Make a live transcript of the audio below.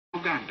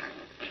Buganda.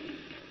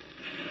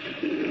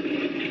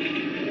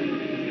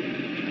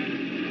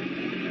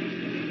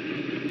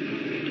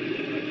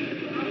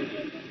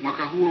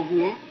 Mwaka huo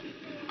huo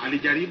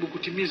alijaribu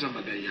kutimiza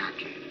madai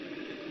yake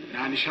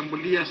na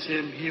alishambulia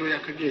sehemu hiyo ya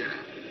Kagera,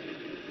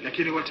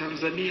 lakini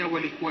Watanzania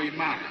walikuwa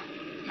imara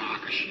na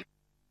akashinda.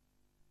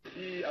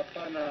 Hii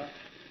hapana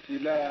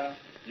silaha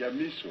ya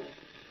miso,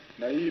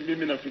 na hii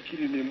mimi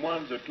nafikiri ni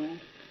mwanzo tu.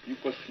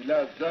 Yuko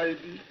silaha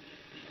zaidi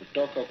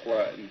kutoka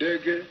kwa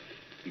ndege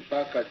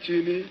mpaka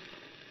chini,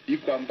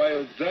 iko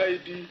ambayo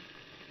zaidi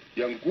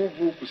ya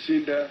nguvu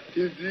kushinda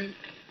hizi.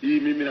 Hii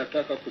mimi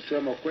nataka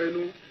kusema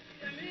kwenu.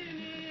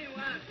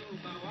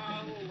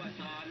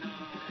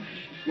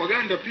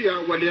 Waganda pia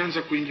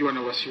walianza kuingiwa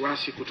na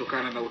wasiwasi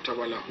kutokana na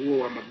utawala huo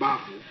wa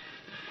mabavu,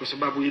 kwa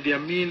sababu Idi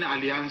Amin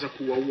alianza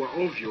kuwaua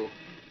ovyo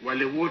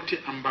wale wote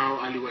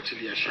ambao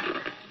aliwatilia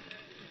shaka.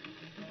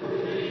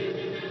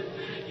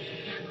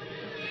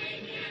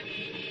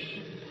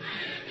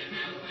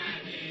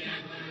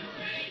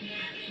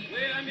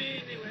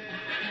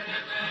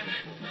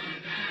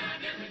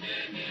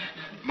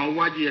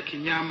 Mauaji ya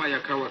kinyama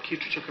yakawa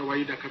kitu cha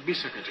kawaida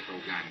kabisa katika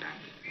Uganda,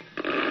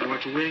 na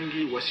watu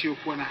wengi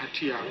wasiokuwa na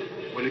hatia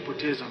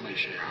walipoteza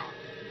maisha yao.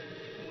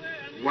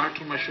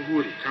 Watu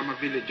mashuhuri kama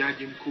vile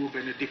Jaji Mkuu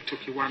Benedicto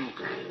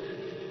Kiwanuka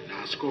na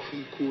Askofu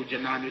Mkuu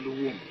Janani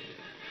Luwum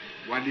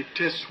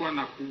waliteswa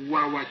na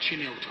kuuawa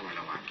chini ya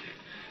utawala wake.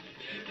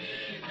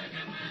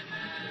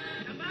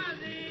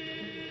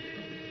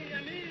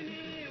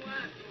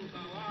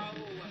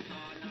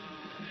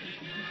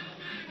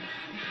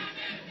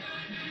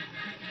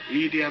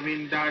 Idi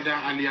Amin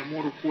Dada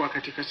aliamuru kuwa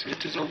katika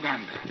siku za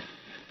Uganda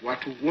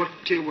watu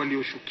wote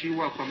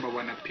walioshukiwa kwamba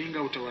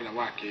wanapinga utawala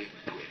wake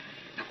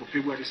na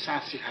kupigwa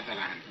risasi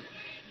hadharani.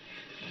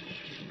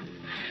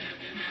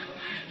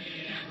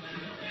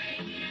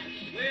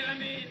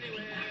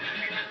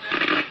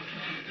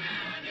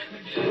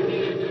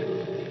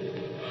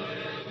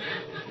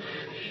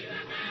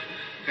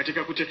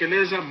 Katika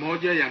kutekeleza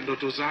moja ya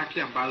ndoto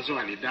zake ambazo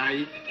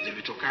alidai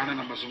zilitokana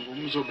na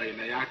mazungumzo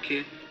baina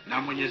yake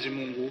na Mwenyezi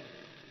Mungu,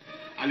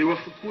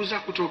 aliwafukuza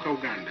kutoka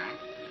Uganda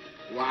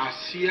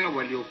Waasia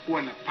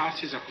waliokuwa na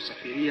pasi za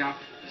kusafiria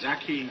za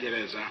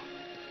Kiingereza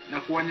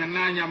na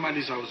kuwanyang'anya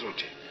mali zao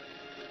zote.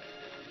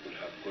 You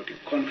have got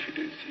a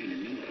confidence in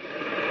me.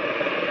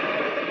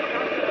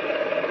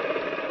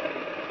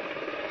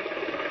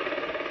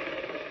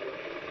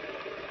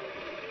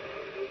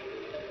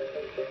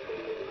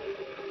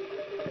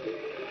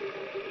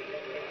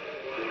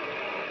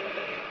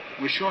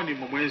 Mwishoni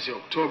mwa mwezi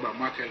Oktoba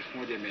mwaka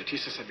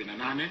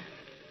 1978,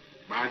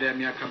 baada ya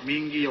miaka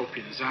mingi ya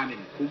upinzani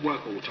mkubwa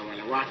kwa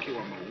utawala wake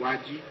wa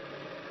mauaji,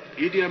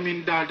 Idi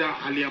Amin Dada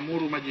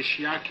aliamuru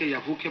majeshi yake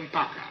yavuke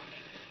mpaka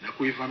na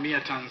kuivamia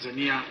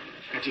Tanzania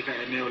katika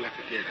eneo la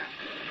Kagera.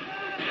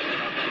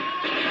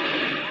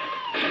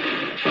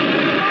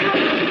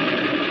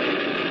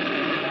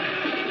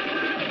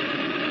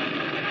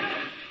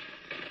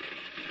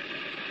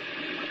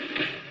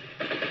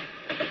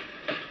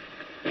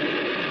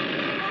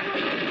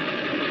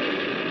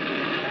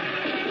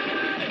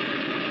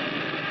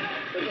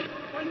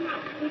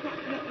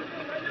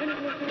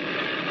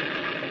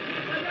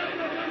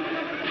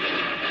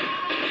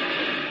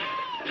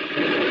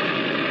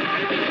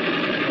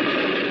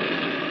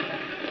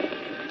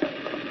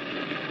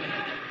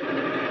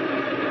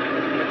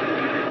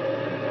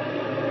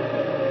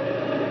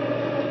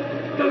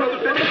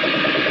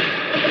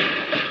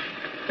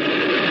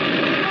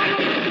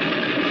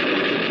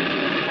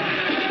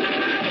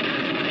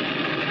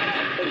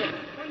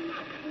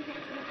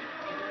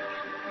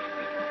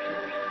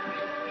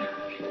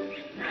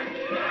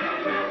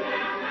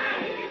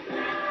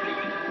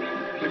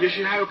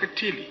 Majeshi hayo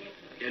katili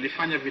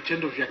yalifanya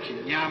vitendo vya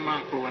kinyama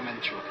kwa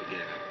wananchi wa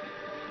Kagera.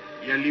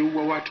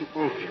 Yaliua watu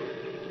ovyo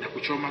na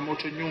kuchoma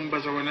moto nyumba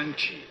za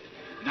wananchi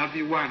na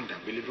viwanda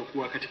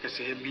vilivyokuwa katika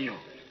sehemu hiyo.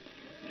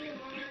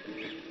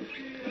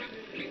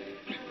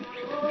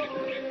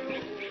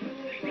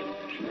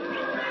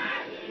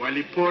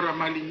 Walipora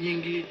mali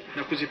nyingi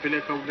na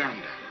kuzipeleka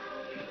Uganda.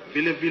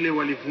 Vile vile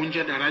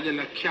walivunja daraja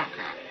la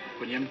Kyaka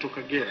kwenye mto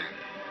Kagera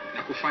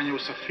na kufanya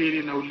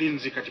usafiri na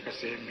ulinzi katika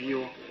sehemu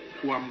hiyo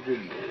kuwa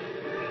mgumu.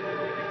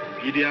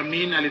 Idi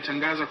Amin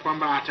alitangaza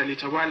kwamba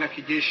atalitawala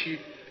kijeshi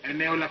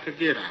eneo la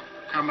Kagera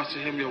kama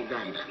sehemu ya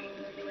Uganda,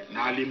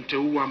 na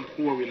alimteua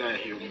mkuu wa wilaya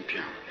hiyo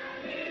mpya.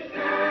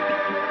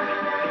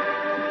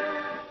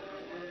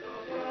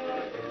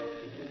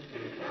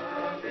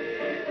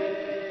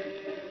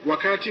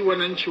 Wakati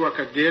wananchi wa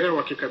Kagera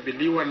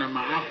wakikabiliwa na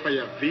maafa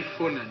ya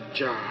vifo na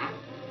njaa,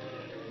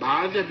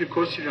 baadhi ya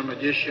vikosi vya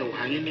majeshi ya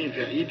uhaini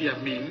vya Idi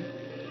Amin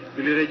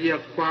vilirejea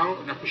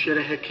kwao na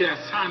kusherehekea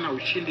sana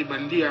ushindi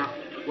bandia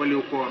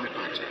waliokuwa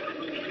wamepata.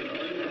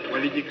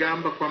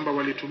 Walijigamba kwamba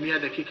walitumia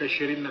dakika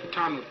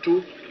 25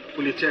 tu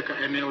kuliteka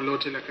eneo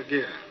lote la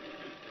Kagera.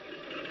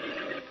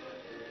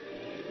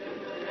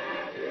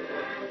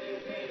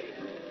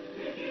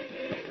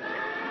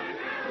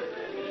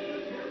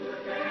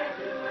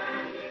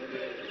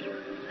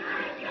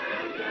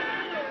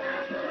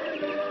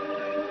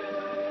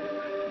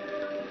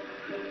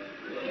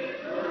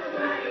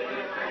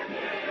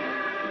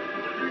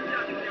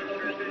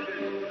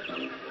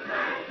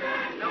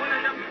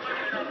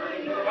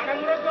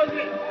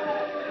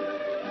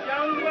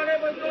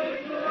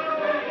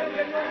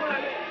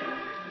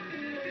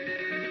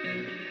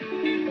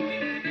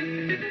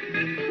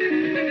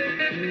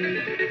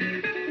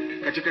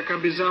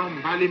 kambi zao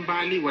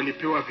mbalimbali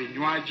walipewa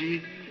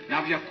vinywaji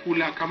na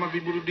vyakula kama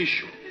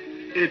viburudisho,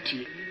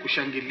 eti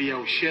kushangilia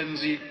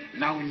ushenzi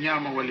na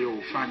unyama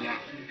walioufanya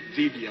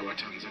dhidi ya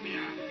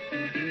Watanzania.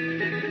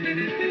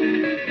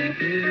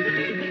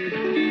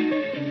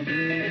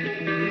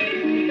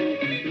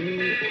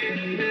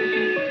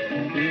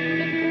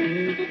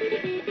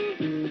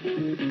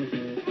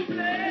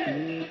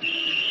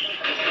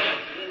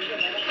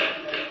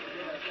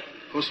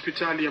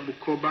 Hospitali ya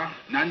Bukoba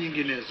na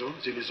nyinginezo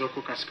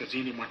zilizoko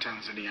kaskazini mwa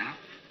Tanzania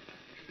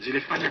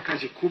zilifanya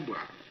kazi kubwa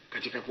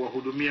katika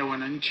kuwahudumia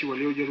wananchi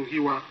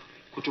waliojeruhiwa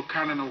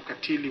kutokana na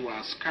ukatili wa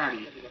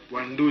askari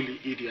wa nduli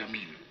Idi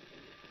Amin.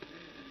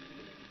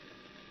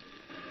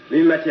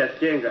 Mimi Matias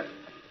Kenga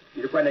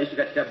nilikuwa naishi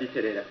katika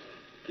Biterera,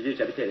 kijiji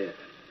cha Biterera.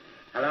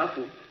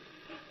 Halafu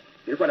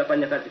nilikuwa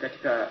nafanya kazi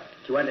katika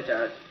kiwanda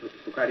cha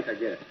sukari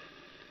Kagera.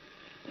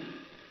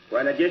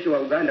 Wanajeshi wa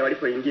Uganda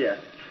walipoingia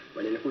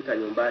walinikuta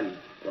nyumbani,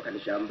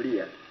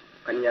 wakanishambulia,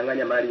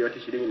 wakaninyang'anya mali yote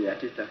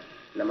 900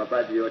 na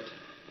mavazi yote.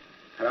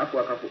 Halafu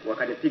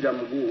wakanipiga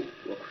mguu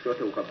wa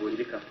kushoto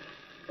ukavunjika,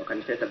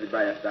 wakanitesa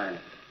vibaya sana.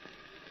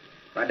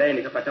 Baadaye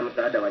nikapata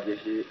msaada wa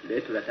jeshi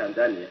letu la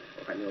Tanzania,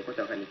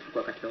 wakaniokota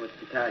wakanichukua katika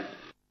hospitali.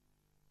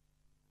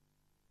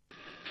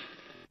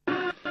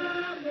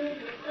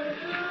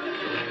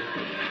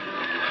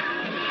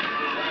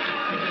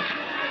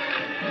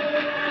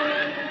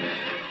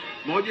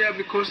 Moja ya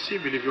vikosi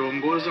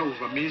vilivyoongoza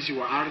uvamizi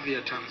wa ardhi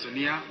ya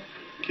Tanzania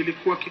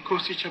kilikuwa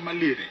kikosi cha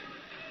Malire.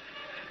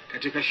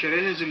 Katika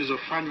sherehe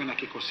zilizofanywa na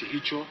kikosi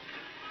hicho,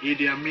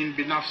 Idi Amin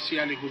binafsi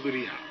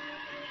alihudhuria.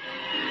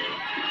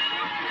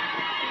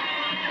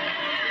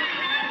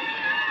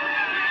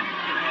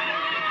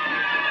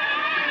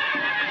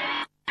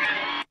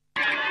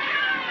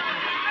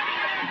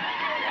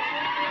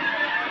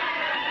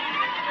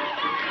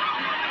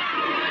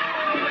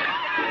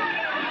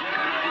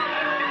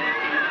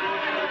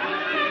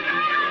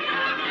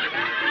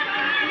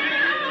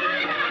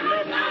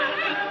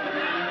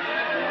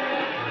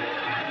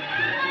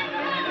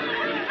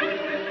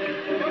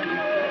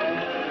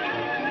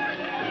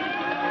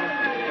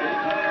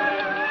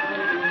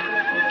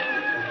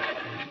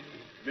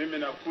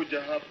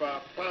 Kuja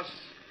hapa pas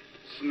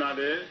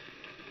snale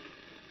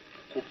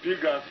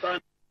kupiga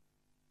asante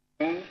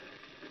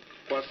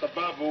kwa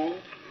sababu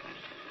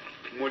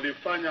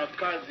mulifanya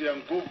kazi ya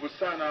nguvu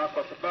sana,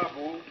 kwa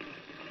sababu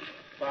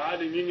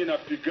pahali nyingi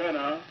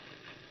napigana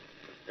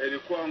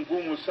ilikuwa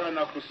ngumu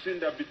sana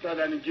kusinda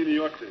bitala nyingine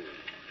yote.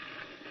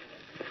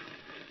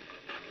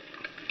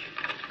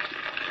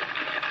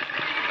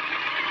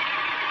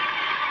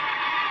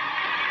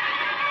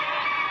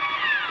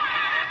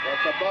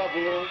 Kwa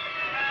sababu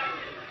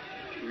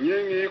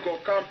nyinyi iko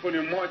kampuni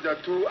moja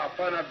tu,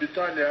 hapana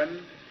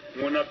battalion.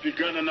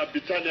 Munapigana na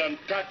battalion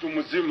 3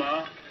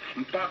 mzima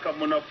mpaka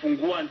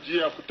munafungua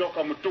njia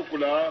kutoka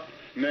Mtukula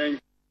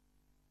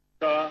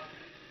na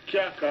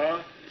Kiaka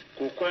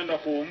kukwenda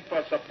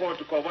kumpa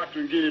support kwa watu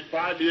wengine.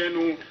 Pahali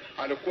yenu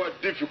alikuwa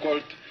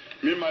difficult.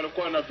 Mimi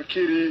alikuwa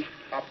nafikiri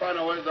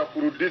hapana weza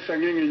kurudisha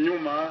nyinyi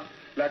nyuma,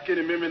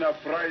 lakini mimi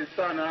nafurahi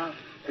sana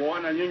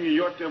kuona nyinyi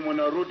yote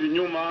munarudi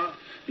nyuma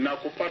na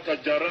kupata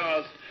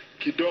jaraha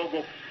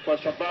kidogo, kwa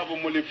sababu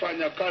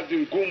mulifanya kazi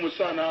ngumu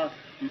sana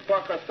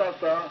mpaka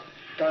sasa.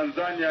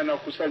 Tanzania na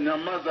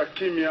kusanyamaza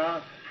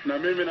kimya, na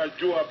mimi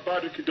najua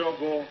bado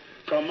kidogo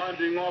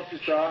commanding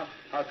officer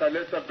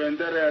ataleta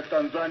bendera ya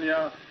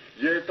Tanzania,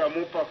 yeye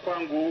tamupa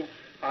kwangu,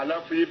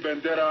 alafu hii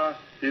bendera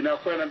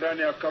inakwenda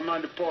ndani ya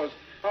command post.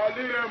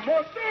 Alile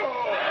moto!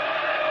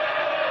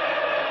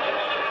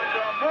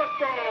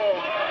 Moto!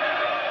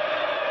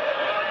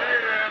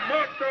 Alile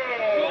moto!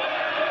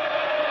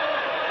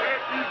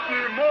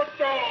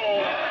 Moto!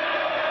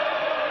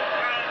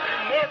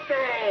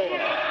 Moto!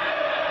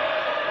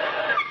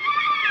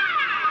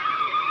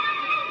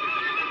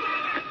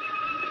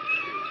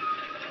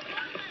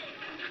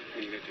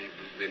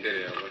 Bendera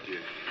ya watu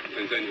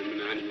Tanzania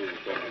mnaani mwa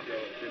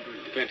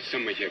kwa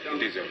sema cha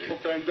kundiza.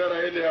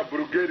 Bendera ile ya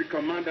brigade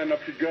commander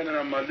anapigana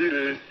na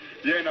Malire,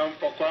 yeye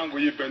nampa kwangu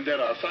hii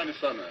bendera. Asante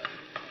sana.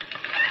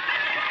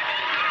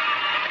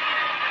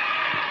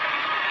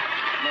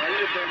 Na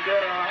hii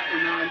bendera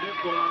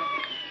inaandikwa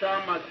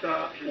chama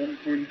cha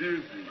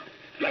ufundizi.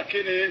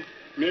 Lakini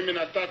mimi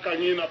nataka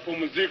nyinyi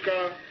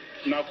napumzika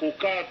na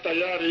kukaa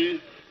tayari.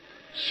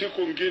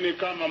 Siku ngine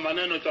kama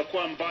maneno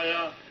itakuwa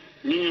mbaya,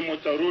 nyinyi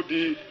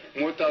mtarudi,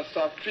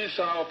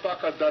 mtasafisha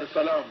mpaka Dar es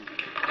Salaam.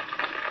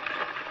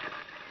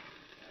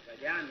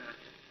 Jana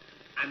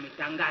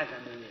ametangaza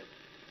mwenyewe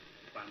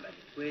kwamba ni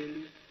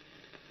kweli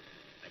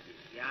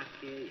majeshi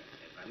yake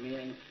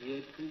yamevamia nchi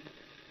yetu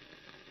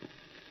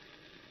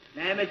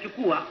na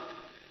yamechukua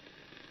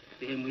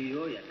sehemu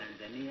hiyo ya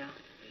Tanzania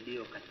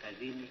iliyo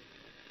kaskazini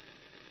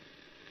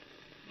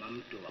mwa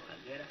mto wa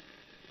Kagera,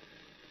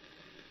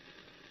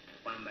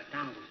 kwamba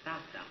tangu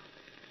sasa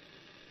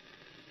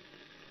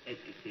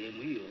eti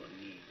sehemu hiyo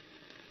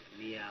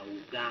ni ya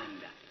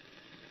Uganda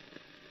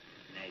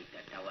na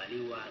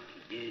itatawaliwa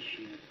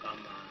kijeshi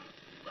kama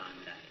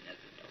Uganda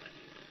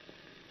inavyotawaliwa.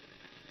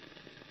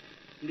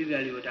 ndivyo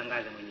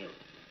alivyotangaza mwenyewe.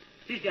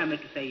 Sisi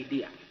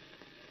ametusaidia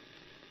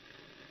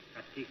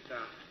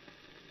katika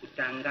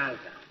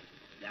kutangaza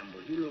jambo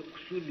hilo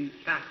kusudi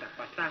sasa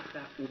kwa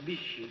sasa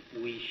ubishi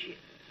uishe.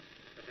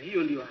 Sasa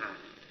hiyo ndiyo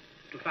haki.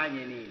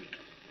 Tufanye nini?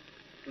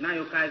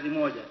 Tunayo kazi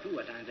moja tu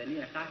wa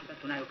Tanzania sasa,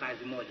 tunayo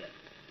kazi moja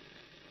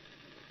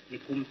ni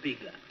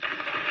kumpiga.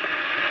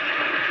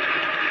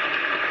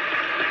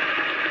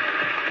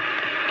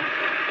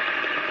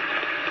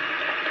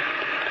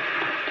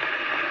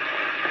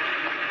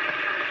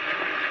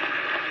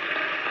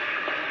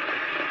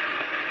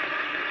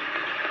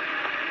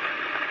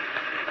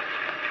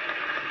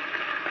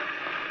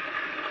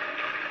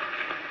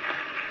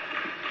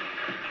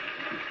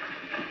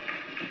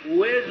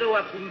 Uwezo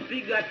wa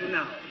kumpiga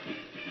tunao.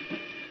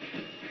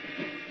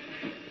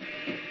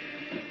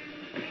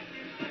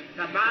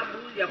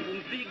 Sababu ya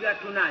kumpiga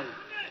tunayo.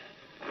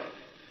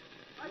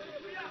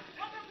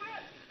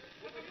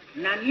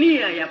 Na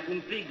nia ya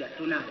kumpiga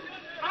tunayo.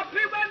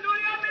 Apigwe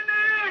nduri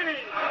amini!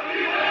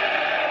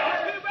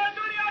 Apigwe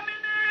nduri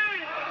amini!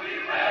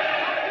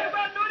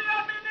 Apigwe nduri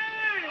amini!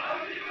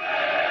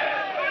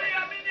 Nduri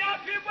amini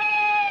apigwe!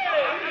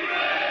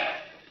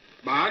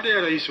 Baada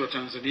ya Rais wa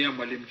Tanzania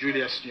Mwalimu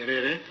Julius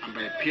Nyerere,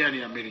 ambaye pia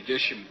ni amiri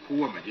jeshi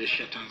mkuu wa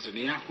majeshi ya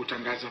Tanzania,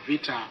 kutangaza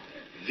vita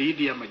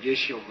dhidi ya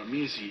majeshi ya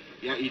uvamizi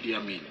ya Idi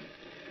Amin,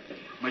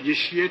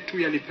 majeshi yetu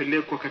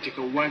yalipelekwa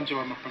katika uwanja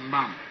wa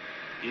mapambano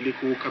ili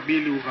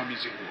kuukabili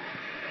uvamizi huo.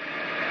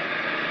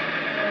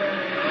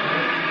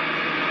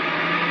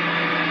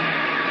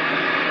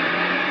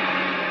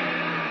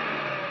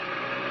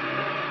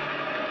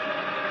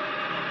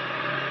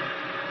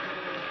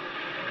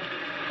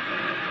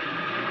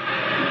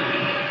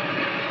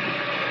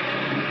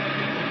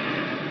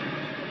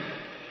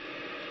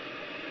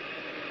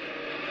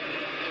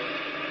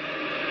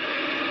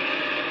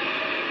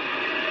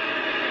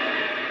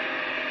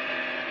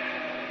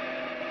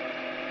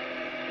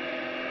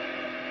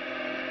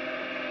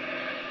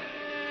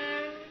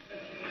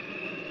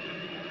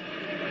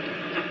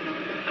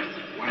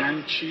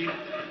 Wananchi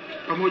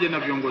pamoja na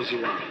viongozi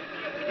wao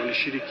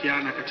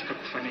walishirikiana katika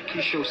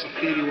kufanikisha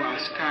usafiri wa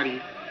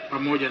askari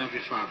pamoja na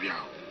vifaa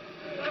vyao.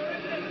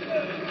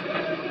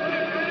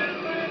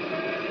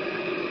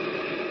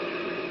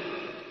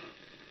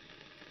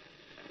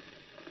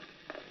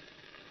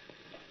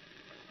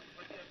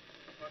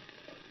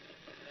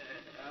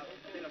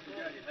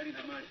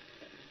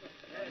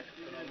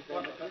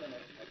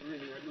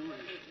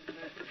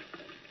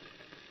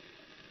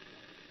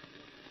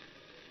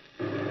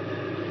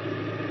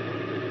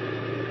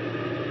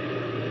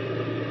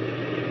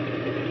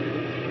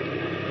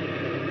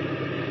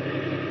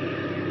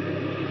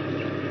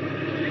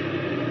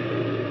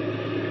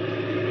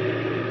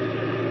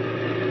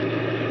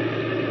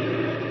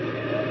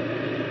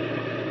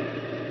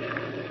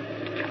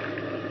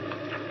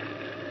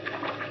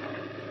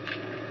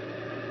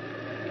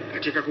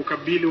 Katika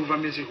kukabili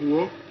uvamizi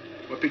huo,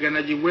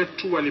 wapiganaji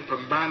wetu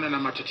walipambana na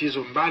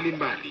matatizo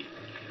mbalimbali,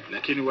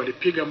 lakini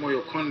walipiga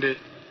moyo konde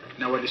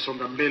na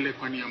walisonga mbele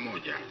kwa nia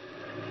moja.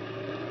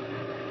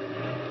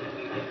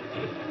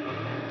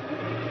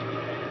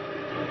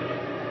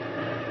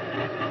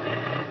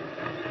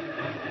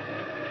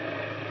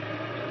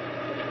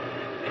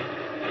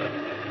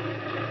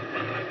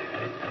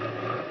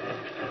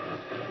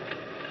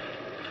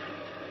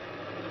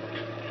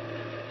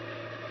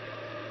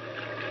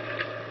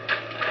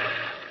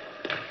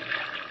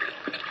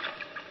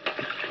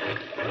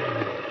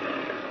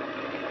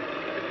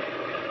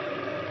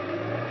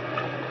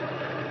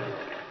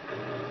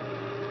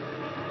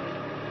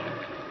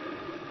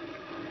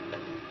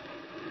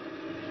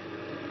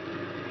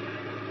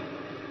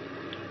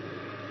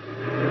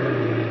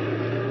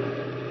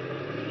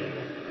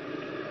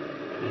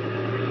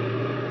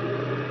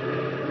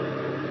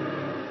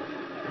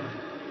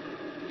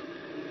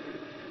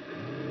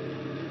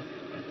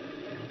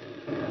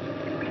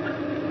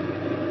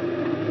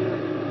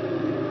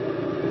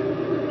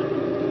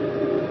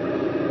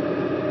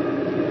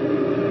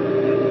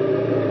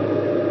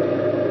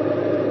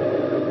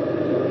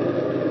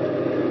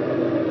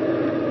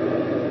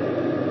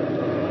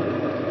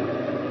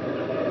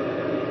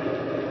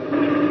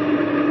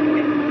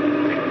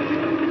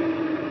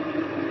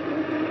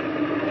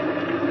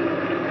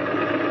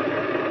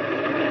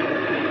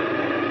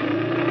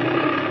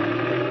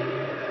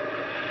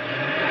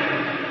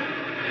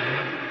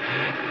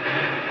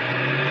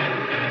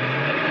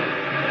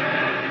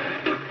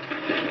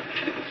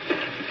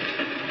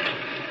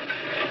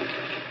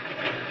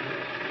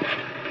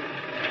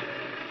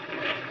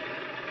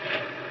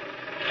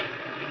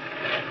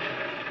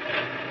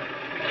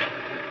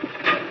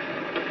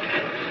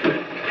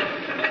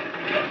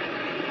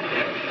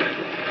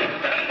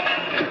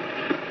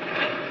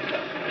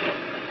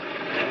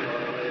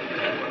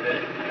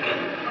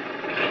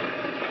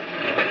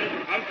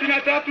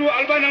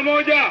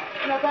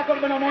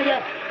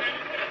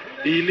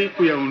 Ili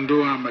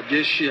kuyaondoa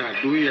majeshi ya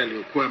adui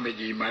yaliyokuwa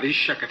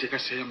yamejiimarisha katika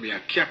sehemu ya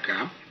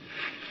Kyaka,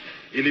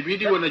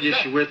 ilibidi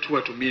wanajeshi wetu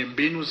watumie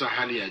mbinu za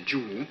hali ya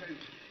juu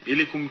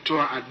ili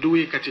kumtoa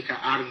adui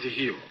katika ardhi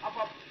hiyo.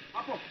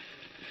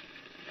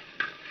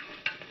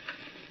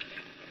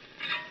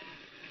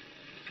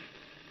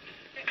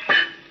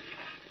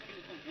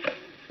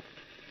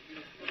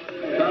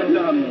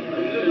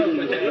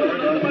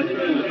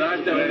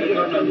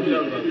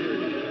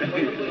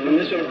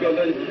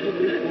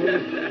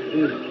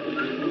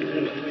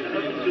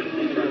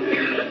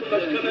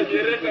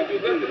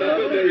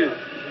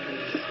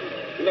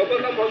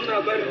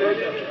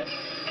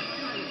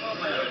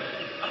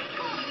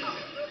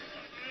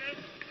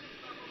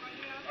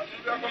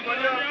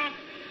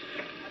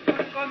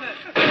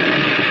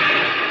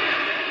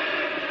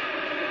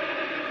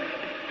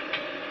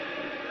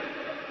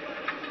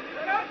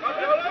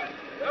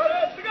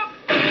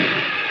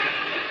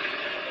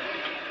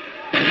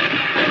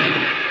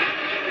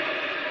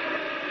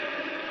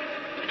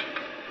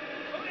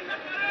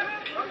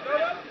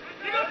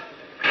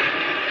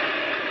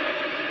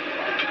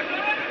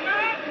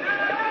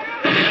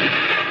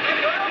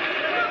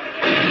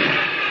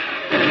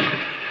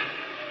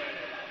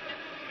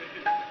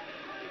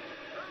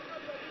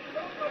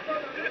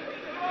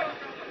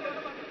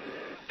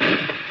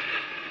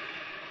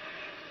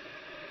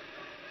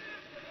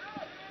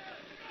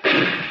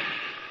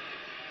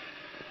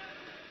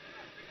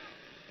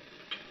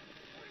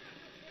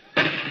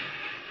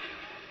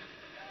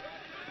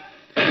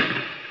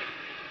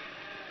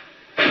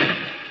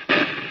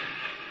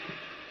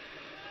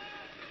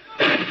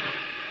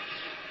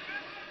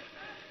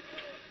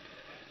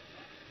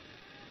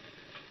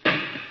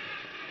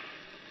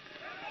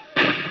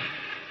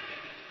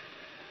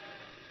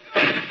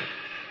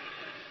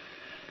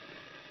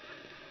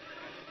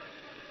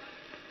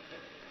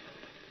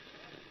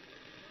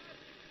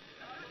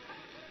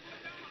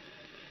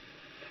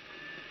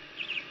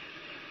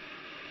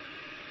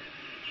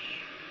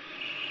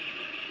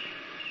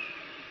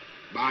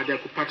 Baada ya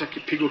kupata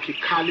kipigo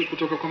kikali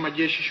kutoka kwa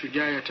majeshi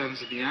shujaa ya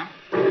Tanzania,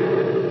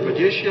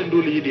 majeshi ya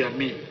nduli Idi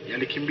Amin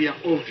yalikimbia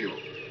ovyo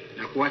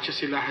na kuacha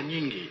silaha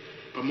nyingi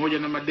pamoja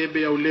na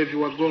madebe ya ulevi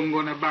wa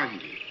gongo na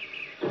bangi.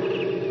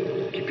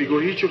 Kipigo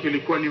hicho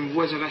kilikuwa ni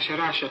mvua za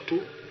rasharasha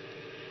tu.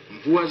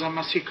 Mvua za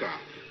masika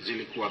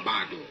zilikuwa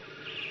bado.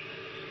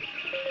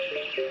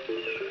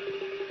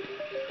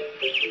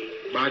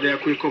 Baada ya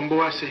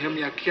kuikomboa sehemu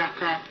ya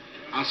Kyaka,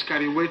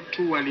 askari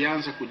wetu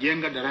walianza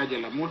kujenga daraja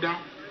la muda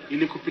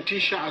ili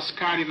kupitisha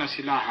askari na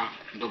silaha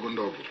ndogo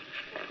ndogo.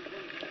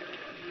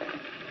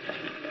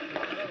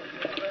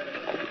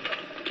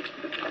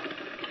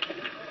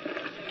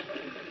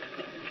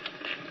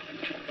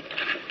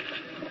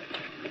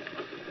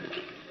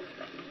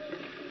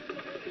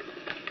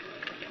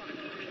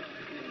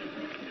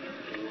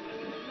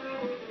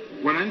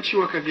 Wananchi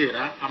wa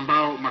Kagera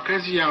ambao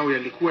makazi yao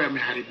yalikuwa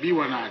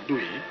yameharibiwa na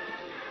adui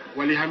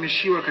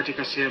walihamishiwa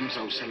katika sehemu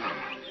za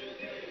usalama.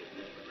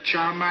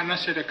 Chama na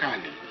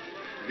serikali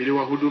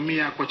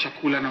viliwahudumia kwa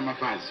chakula na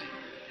mavazi.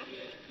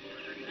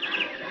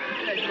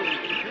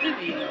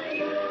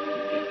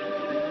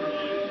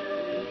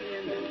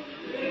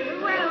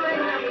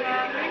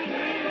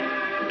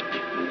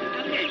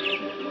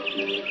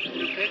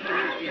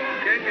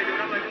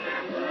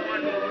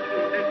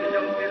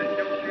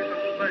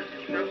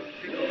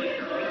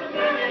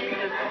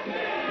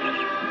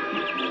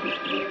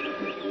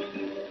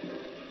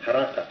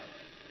 Haraka,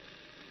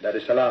 Dar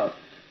es Salaam.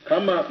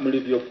 Kama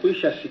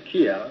mlivyokwisha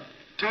sikia,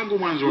 tangu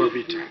mwanzo wa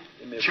vita,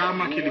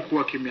 chama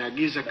kilikuwa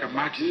kimeagiza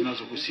kamati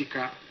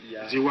zinazohusika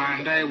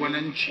ziwaandae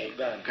wananchi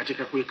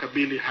katika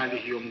kuikabili hali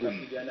hiyo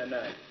ngumu.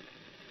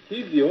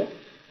 Hivyo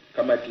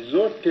kamati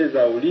zote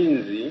za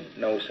ulinzi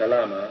na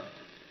usalama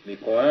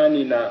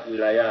mikoani na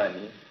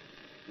wilayani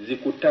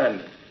zikutane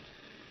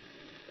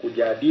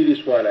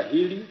kujadili swala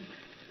hili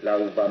la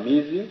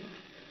uvamizi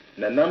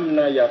na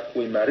namna ya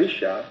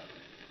kuimarisha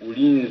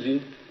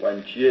ulinzi wa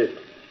nchi yetu.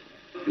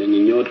 Ninyi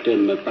nyote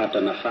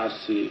mmepata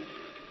nafasi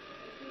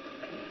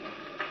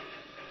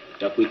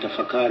ya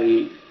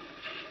kuitafakari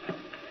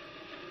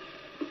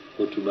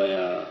hotuba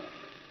ya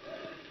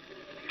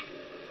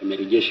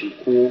Amiri Jeshi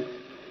Mkuu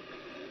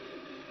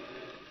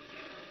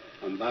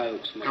ambayo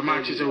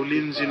kamati za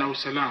ulinzi na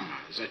usalama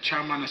za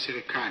chama na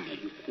serikali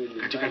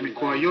katika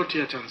mikoa yote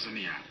ya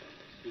Tanzania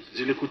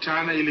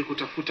zilikutana ili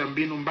kutafuta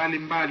mbinu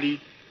mbalimbali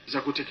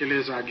za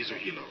kutekeleza agizo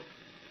hilo.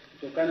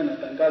 Kutokana na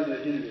tangazo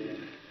hili,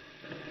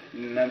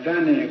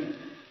 nadhani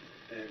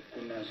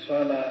kuna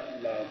swala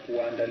la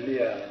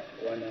kuandalia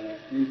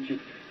wananchi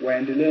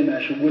waendelee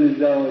na shughuli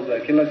zao za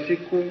kila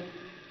siku,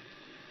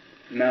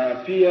 na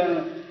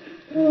pia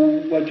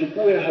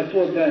wachukue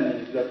hatua gani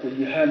za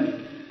kujihami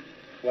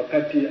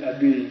wakati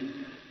adui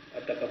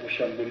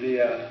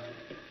atakaposhambulia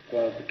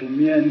kwa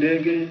kutumia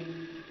ndege.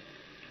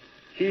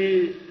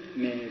 Hii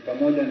ni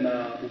pamoja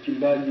na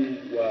uchimbaji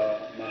wa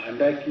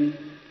mahandaki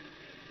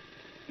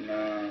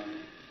na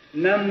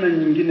namna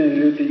nyingine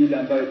yoyote ile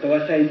ambayo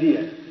itawasaidia.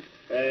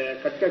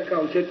 Katika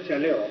kikao chetu cha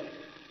leo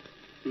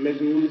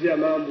mmezungumzia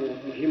mambo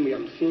muhimu ya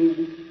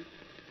msingi.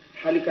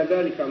 Hali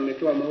kadhalika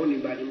mmetoa maoni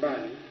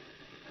mbalimbali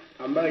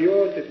ambayo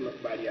yote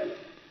tumekubaliana.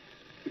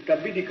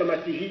 Itabidi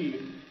kamati hii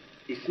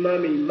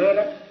isimame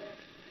imara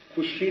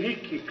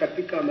kushiriki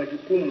katika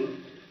majukumu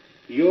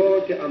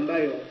yote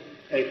ambayo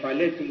taifa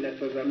letu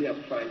linatazamia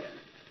kufanya.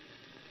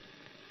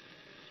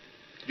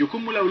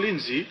 Jukumu la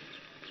ulinzi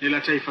ni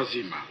la taifa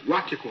zima,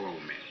 wake kwa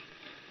waume.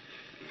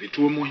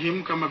 Vituo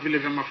muhimu kama vile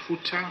vya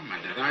mafuta,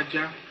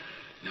 madaraja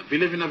na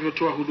vile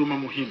vinavyotoa huduma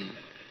muhimu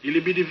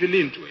ilibidi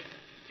vilindwe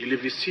ili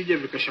visije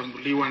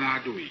vikashambuliwa na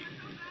adui.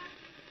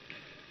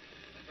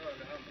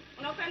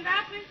 Unakwenda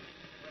wapi?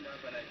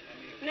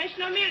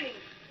 National Milling.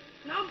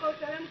 Naomba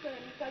uteremke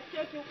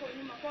nikacheki huko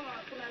nyuma kama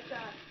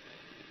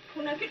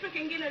kuna kitu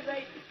kingine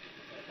zaidi.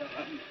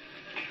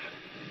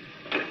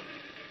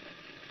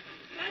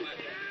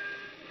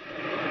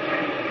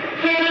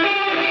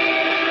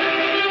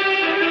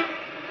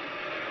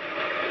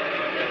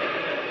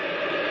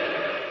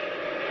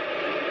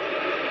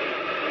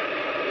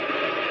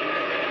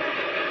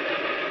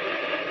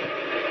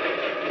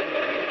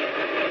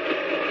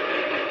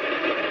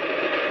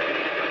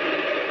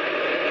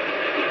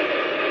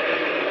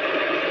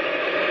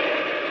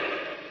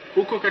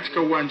 Huko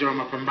katika uwanja wa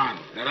mapambano,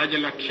 daraja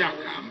la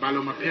Kyaka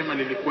ambalo mapema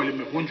lilikuwa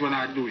limevunjwa na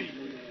adui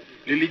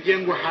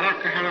lilijengwa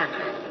haraka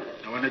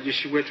na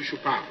wanajeshi wetu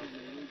shupavu.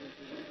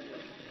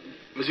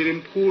 Waziri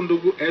Mkuu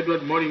ndugu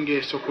Edward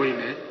Moringe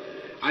Sokoine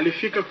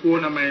alifika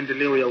kuona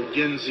maendeleo ya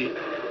ujenzi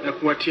na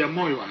kuwatia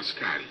moyo wa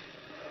askari.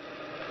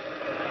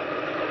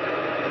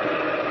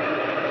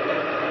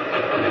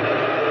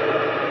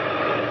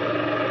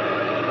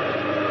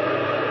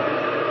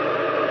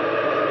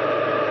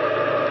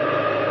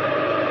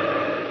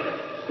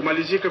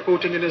 Kumalizika kwa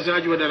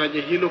utengenezaji wa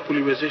daraja hilo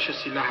kuliwezesha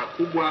silaha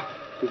kubwa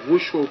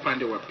kuvushwa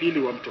upande wa pili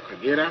wa mto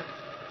Kagera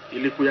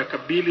ili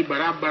kuyakabili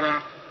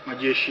barabara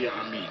majeshi ya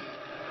Amin.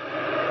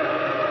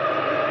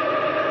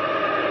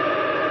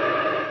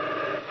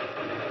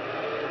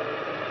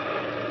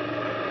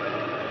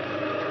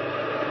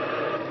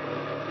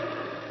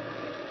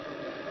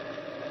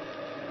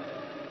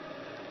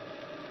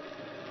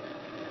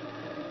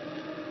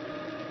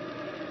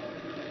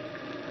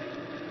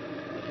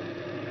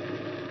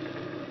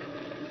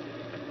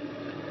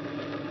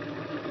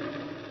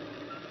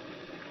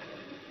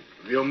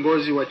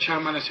 Viongozi wa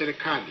chama na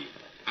serikali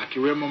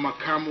akiwemo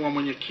makamu wa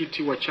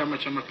mwenyekiti wa Chama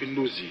cha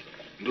Mapinduzi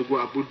ndugu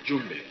Abud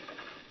Jumbe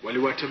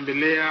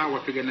waliwatembelea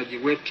wapiganaji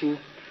wetu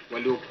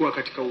waliokuwa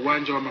katika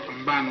uwanja wa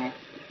mapambano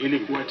ili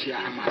kuwatia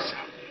hamasa.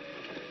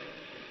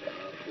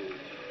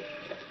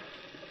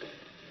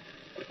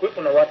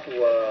 Kuna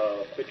watu wa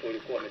kwetu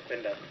walikuwa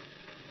wamekwenda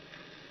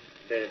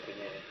mbele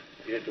kwenye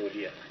ile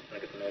doria, na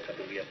tunaweka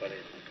doria pale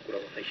kura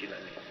kwa 24.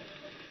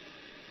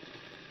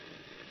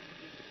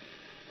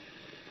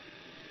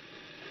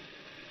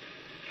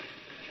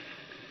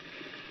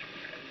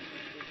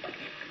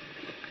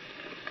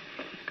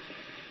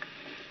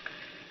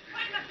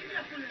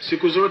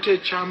 Siku zote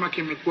chama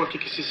kimekuwa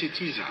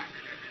kikisisitiza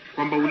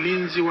kwamba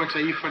ulinzi wa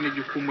taifa ni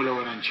jukumu la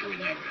wananchi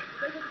wenyewe.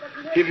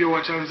 Hivyo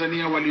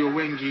Watanzania walio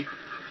wengi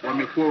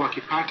wamekuwa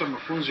wakipata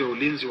mafunzo ya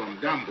ulinzi wa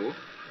mgambo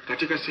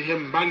katika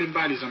sehemu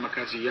mbalimbali za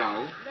makazi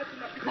yao,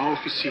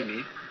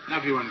 maofisini na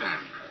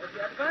viwandani.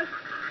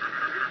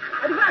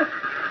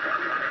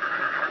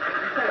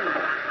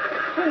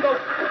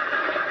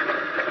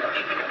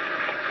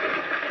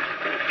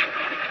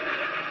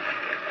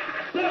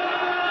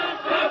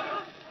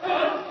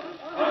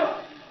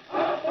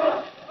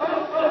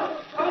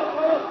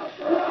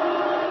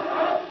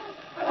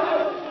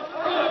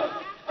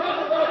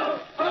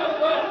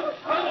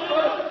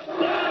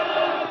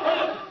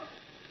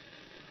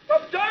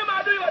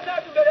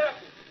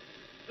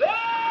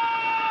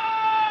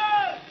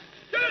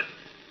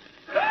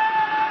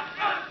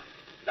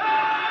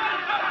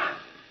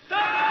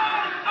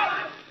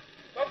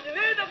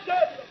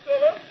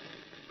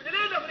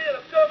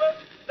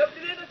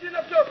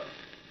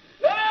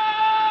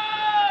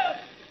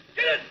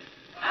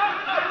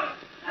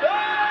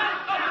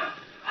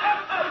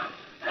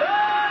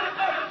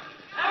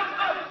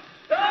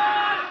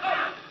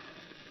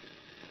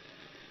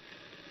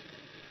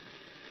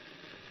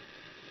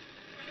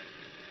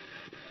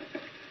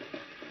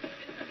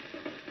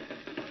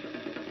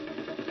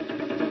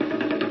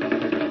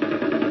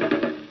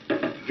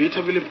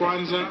 Vita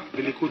vilipoanza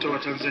vilikuta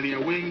Watanzania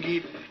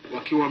wengi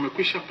wakiwa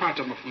wamekwisha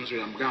pata mafunzo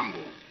ya mgambo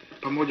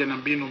pamoja na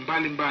mbinu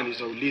mbalimbali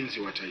za ulinzi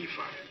wa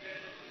taifa.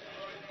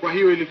 Kwa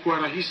hiyo ilikuwa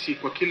rahisi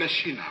kwa kila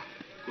shina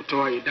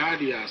kutoa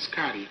idadi ya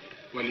askari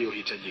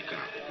waliohitajika.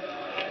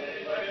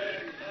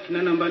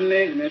 Shina namba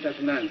 4 imeleta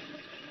tunani.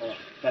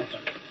 Sasa.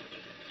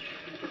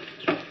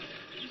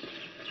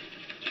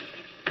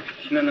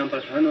 Shina namba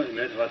 5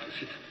 imeleta watu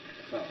 6.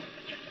 Sawa.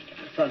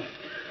 Asante.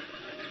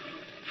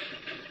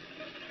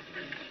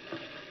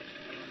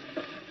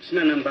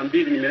 Shina namba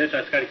 2 nimeleta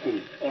askari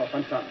 10.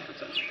 Asante sana.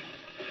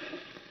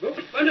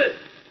 Pande.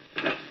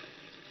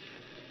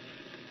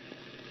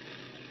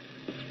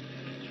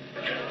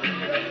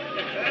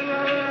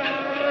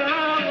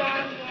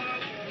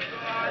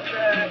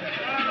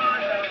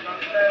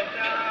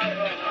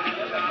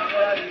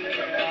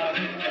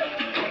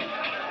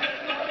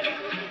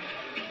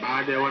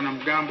 Baada ya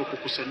wanamgambo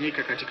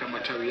kukusanyika katika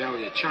matawi yao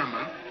ya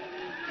chama,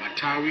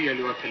 Matawi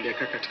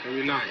yaliwapeleka katika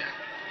wilaya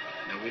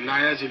na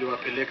wilaya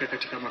ziliwapeleka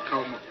katika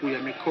makao makuu ya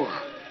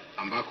mikoa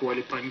ambako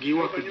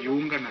walipangiwa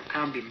kujiunga na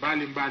kambi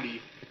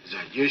mbalimbali za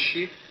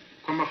jeshi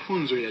kwa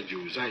mafunzo ya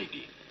juu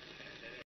zaidi.